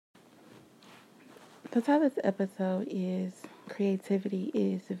The title of this episode is Creativity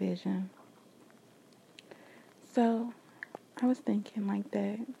is Vision. So I was thinking like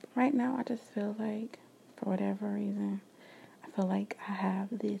that. Right now, I just feel like, for whatever reason, I feel like I have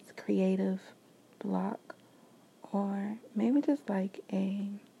this creative block, or maybe just like a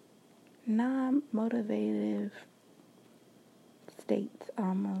non motivative state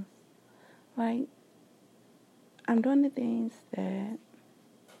almost. Like, I'm doing the things that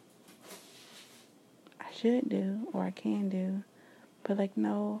I should do or I can do, but like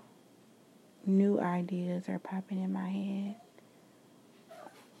no new ideas are popping in my head.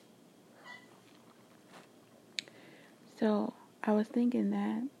 So I was thinking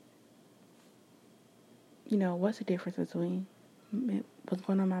that, what's the difference between what's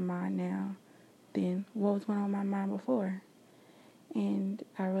going on in my mind now than what was going on in my mind before? And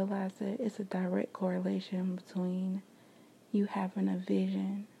I realized that it's a direct correlation between you having a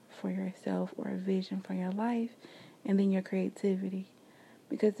vision for yourself or a vision for your life and then your creativity.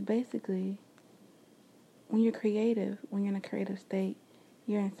 Because basically, when you're creative, when you're in a creative state,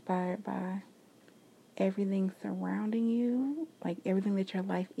 you're inspired by everything surrounding you, like everything that your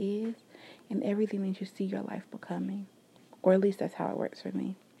life is, and everything that you see your life becoming. Or at least that's how it works for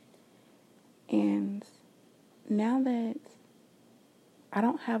me. And now that I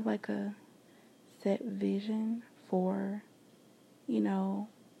don't have like a set vision for,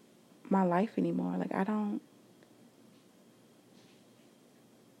 my life anymore. Like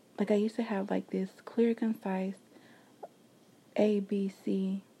I used to have like this clear, concise A, B,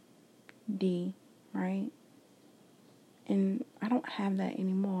 C, D, right? And I don't have that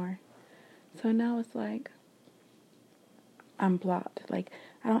anymore. So now it's like I'm blocked. Like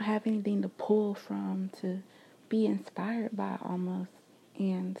I don't have anything to pull from to be inspired by almost.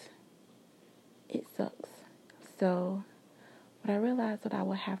 And it sucks. So what I realized what I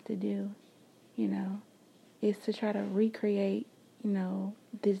would have to do, is to try to recreate,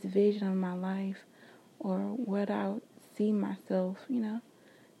 this vision of my life or what I see myself,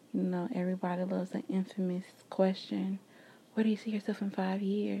 everybody loves an infamous question. Where do you see yourself in 5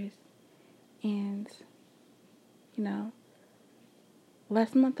 years? And, you know,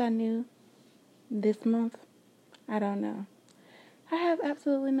 last month I knew. This month, I don't know. I have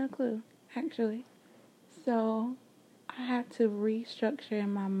absolutely no clue, actually. So I have to restructure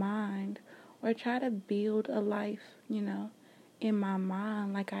in my mind or try to build a life, in my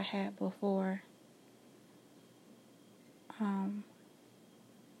mind like I had before. And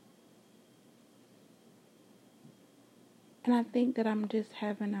I think that I'm just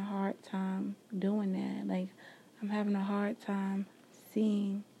having a hard time doing that. Like, I'm having a hard time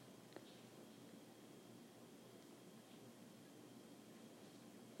seeing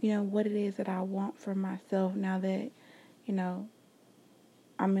what it is that I want for myself now that,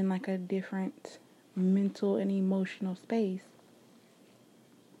 I'm in like a different mental and emotional space.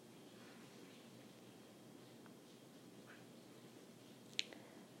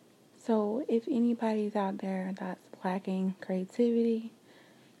 So if anybody's out there that's lacking creativity,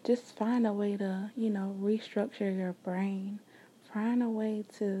 just find a way to, restructure your brain. Find a way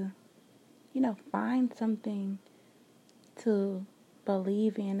to, find something to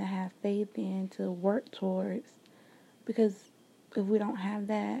believe in, to have faith in, to work towards. Because if we don't have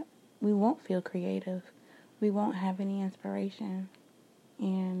that, we won't feel creative. We won't have any inspiration.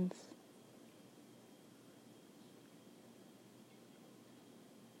 And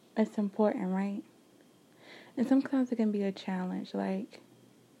it's important, right? And sometimes it can be a challenge. Like,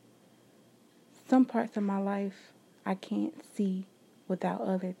 some parts of my life I can't see without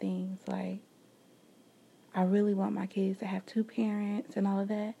other things. Like, I really want my kids to have 2 parents and all of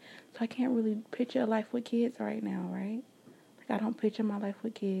that. So I can't really picture a life with kids right now, right? Like, I don't picture my life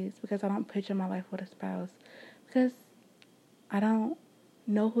with kids because I don't picture my life with a spouse. Because I don't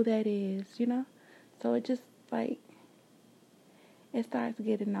know who that is, So it just, like, it starts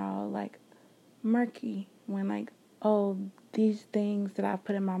getting all, like, murky when, like, oh, these things that I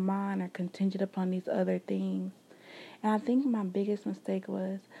put in my mind are contingent upon these other things. And I think my biggest mistake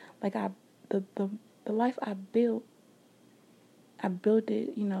was, like, the life I built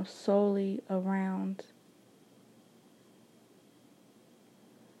it, solely around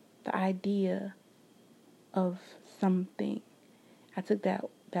the idea of something. I took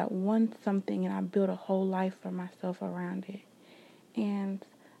that one something and I built a whole life for myself around it. And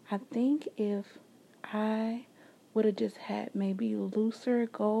I think if I would have just had maybe looser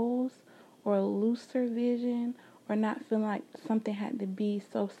goals or a looser vision or not feeling like something had to be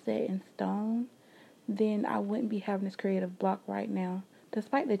so set in stone, then I wouldn't be having this creative block right now.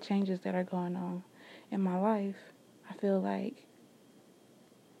 Despite the changes that are going on in my life, I feel like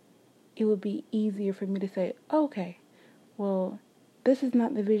it would be easier for me to say, okay, well, this is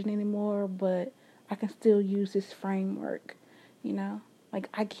not the vision anymore, but I can still use this framework, you know? Like,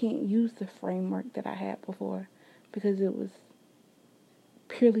 I can't use the framework that I had before because it was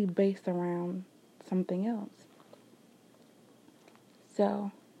purely based around something else.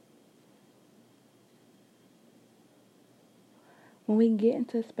 So, when we get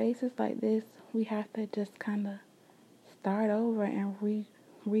into spaces like this, we have to just kind of start over and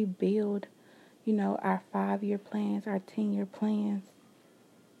rebuild, our 5-year plans, our 10-year plans,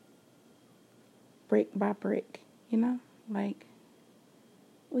 brick by brick, Like,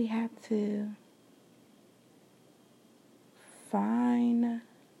 we have to find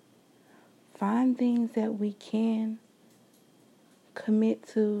things that we can commit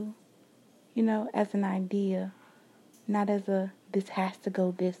to, as an idea, not as this has to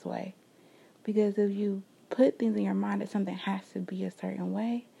go this way. Because if you put things in your mind that something has to be a certain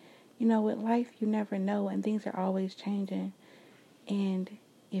way, with life, you never know, and things are always changing. And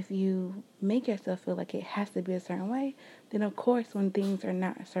if you make yourself feel like it has to be a certain way, then of course, when things are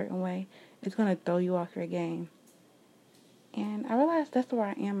not a certain way, it's going to throw you off your game. And I realize that's where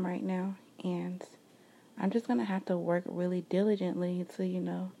I am right now. And I'm just going to have to work really diligently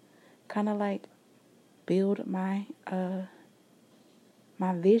to, kind of like build my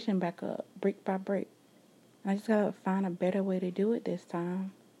vision back up, brick by brick. And I just got to find a better way to do it this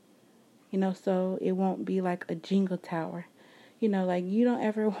time. So it won't be like a Jenga tower. Like you don't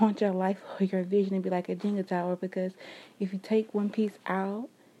ever want your life or your vision to be like a Jenga tower, because if you take one piece out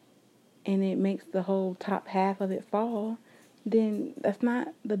and it makes the whole top half of it fall, then that's not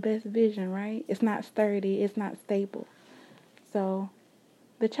the best vision, right? It's not sturdy, it's not stable. So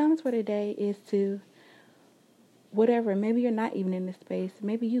the challenge for today is to, whatever, maybe you're not even in this space,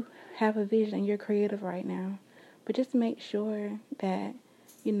 maybe you have a vision and you're creative right now, but just make sure that,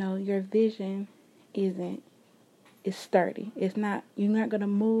 your vision is sturdy. It's not, you're not going to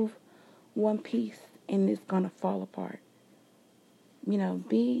move one piece and it's going to fall apart.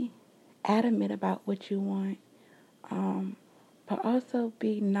 Be adamant about what you want, but also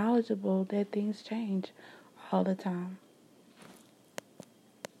be knowledgeable that things change all the time.